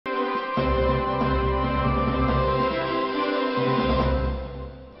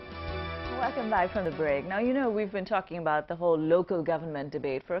live from the break. Now, you know, we've been talking about the whole local government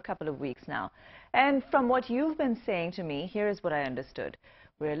debate for a couple of weeks now. And from what you've been saying to me, here's what I understood.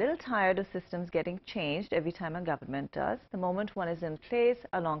 We're a little tired of systems getting changed every time a government does. The moment one is in place,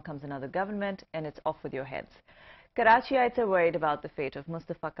 along comes another government, and it's off with your heads. Karachiites are worried about the fate of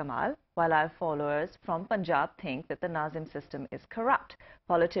Mustafa Kamal, while our followers from Punjab think that the Nazim system is corrupt.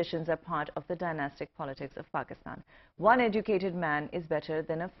 Politicians are part of the dynastic politics of Pakistan. One educated man is better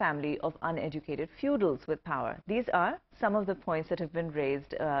than a family of uneducated feudals with power. These are some of the points that have been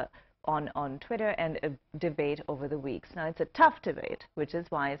raised on Twitter and a debate over the weeks. Now, it's a tough debate, which is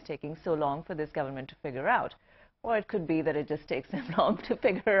why it's taking so long for this government to figure out. Or it could be that it just takes them long to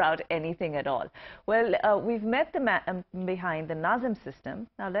figure out anything at all. Well, we've met the man behind the Nazim system.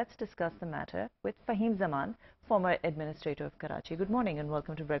 Now let's discuss the matter with Fahim Zaman, former administrator of Karachi. Good morning and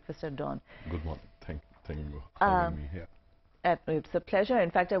welcome to Breakfast at Dawn. Good morning. Thank you for having me here. It's a pleasure.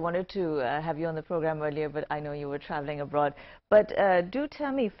 In fact, I wanted to have you on the program earlier, but I know you were traveling abroad. But do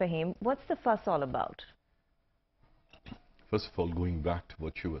tell me, Fahim, what's the fuss all about? First of all, going back to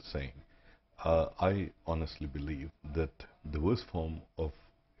what you were saying, I honestly believe that the worst form of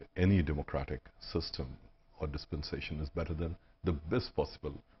any democratic system or dispensation is better than the best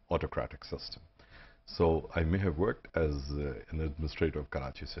possible autocratic system. So I may have worked as an administrator of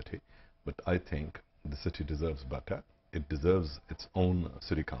Karachi city, but I think the city deserves better. It deserves its own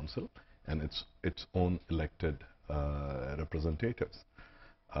city council and its own elected representatives.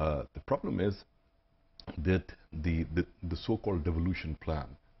 The problem is that the so-called devolution plan,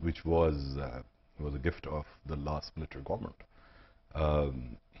 which was a gift of the last military government,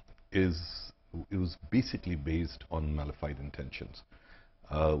 it was basically based on malified intentions.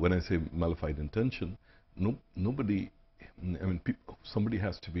 When I say malified intention, somebody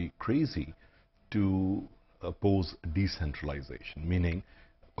has to be crazy to oppose decentralization, meaning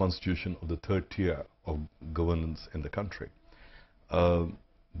constitution of the third tier of governance in the country.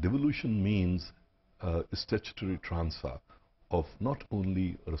 Devolution means a statutory transfer of not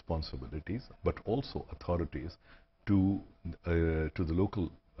only responsibilities but also authorities to the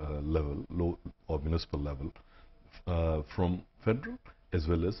local level or municipal level from federal as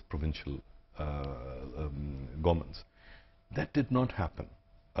well as provincial governments. That did not happen.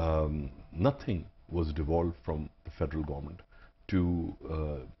 Nothing was devolved from the federal government to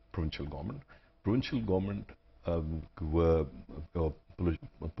provincial government. Provincial government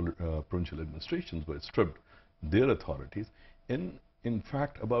provincial administrations were stripped their authorities. In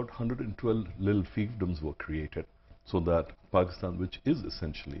fact, about 112 little fiefdoms were created, so that Pakistan, which is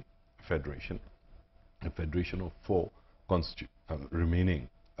essentially a federation of four remaining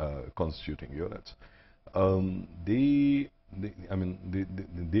constituting units, they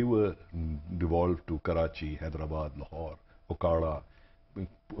were devolved to Karachi, Hyderabad, Lahore, Okara,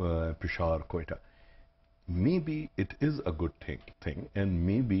 Peshawar, Quetta. Maybe it is a good thing, and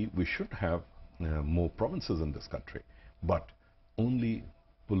maybe we should have more provinces in this country, but only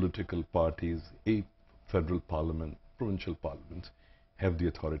political parties, a federal parliament, provincial parliaments have the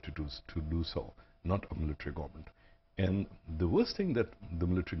authority to do so, not a military government. And the worst thing that the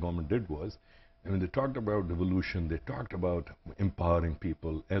military government did was, they talked about devolution, they talked about empowering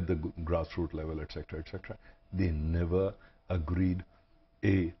people at the grassroots level, etc., etc. They never agreed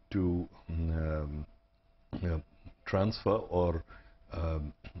to transfer or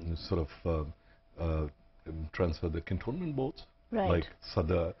transfer the cantonment boards, right, like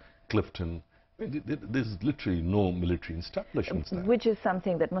Sadr, Clifton. There's literally no military establishments there. Which is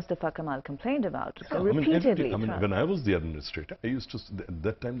something that Mustafa Kamal complained about repeatedly. When I was the administrator, I used to, at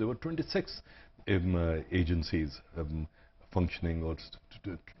that time there were 26 agencies functioning, or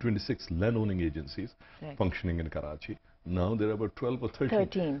 26 land-owning agencies, right, functioning in Karachi. Now there are about 12 or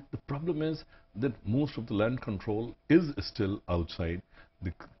 13. The problem is that most of the land control is still outside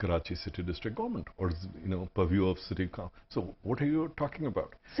the Karachi city district government, or purview of city council. So what are you talking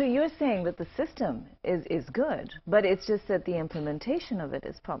about? So you're saying that the system is good, but it's just that the implementation of it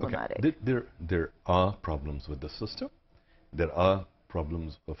is problematic. Okay. There are problems with the system. There are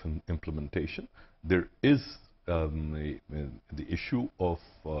problems of implementation. There is the issue of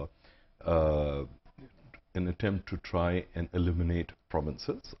an attempt to try and eliminate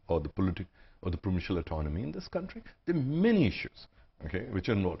provinces or the provincial autonomy in this country. There are many issues, okay, which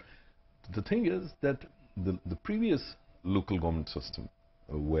are not. The thing is that the previous local government system,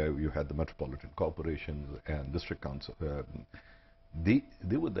 where you had the metropolitan corporations and district council, they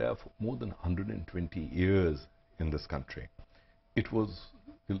were there for more than 120 years in this country. It was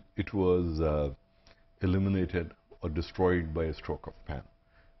eliminated or destroyed by a stroke of pen.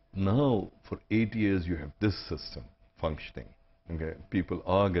 Now, for 8 years, you have this system functioning, Okay, people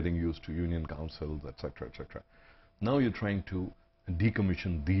are getting used to union councils, etc., etc. Now you're trying to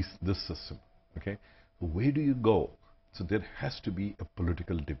decommission this system. Okay, where do you go? So there has to be a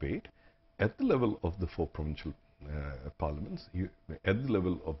political debate at the level of the four provincial parliaments, at the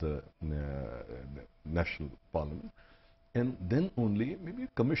level of the national parliament, and then only maybe a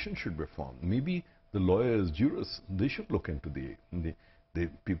commission should be formed. Maybe the lawyers, jurists, they should look into the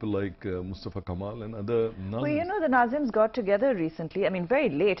people like Mustafa Kamal and other Well, Nazims. you know, the Nazims got together recently. I mean, very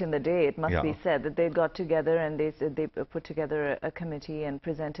late in the day, it must be Yeah. said, that they got together and they said they put together a committee and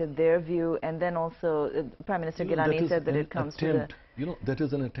presented their view. And then also, Prime Minister Gilani said that it comes to the... You know, that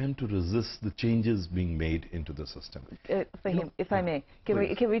is an attempt to resist the changes being made into the system. Fahim, if I may,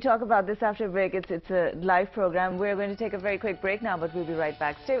 can we talk about this after a break? It's a live program. We're going to take a very quick break now, but we'll be right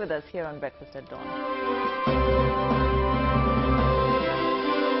back. Stay with us here on Breakfast at Dawn.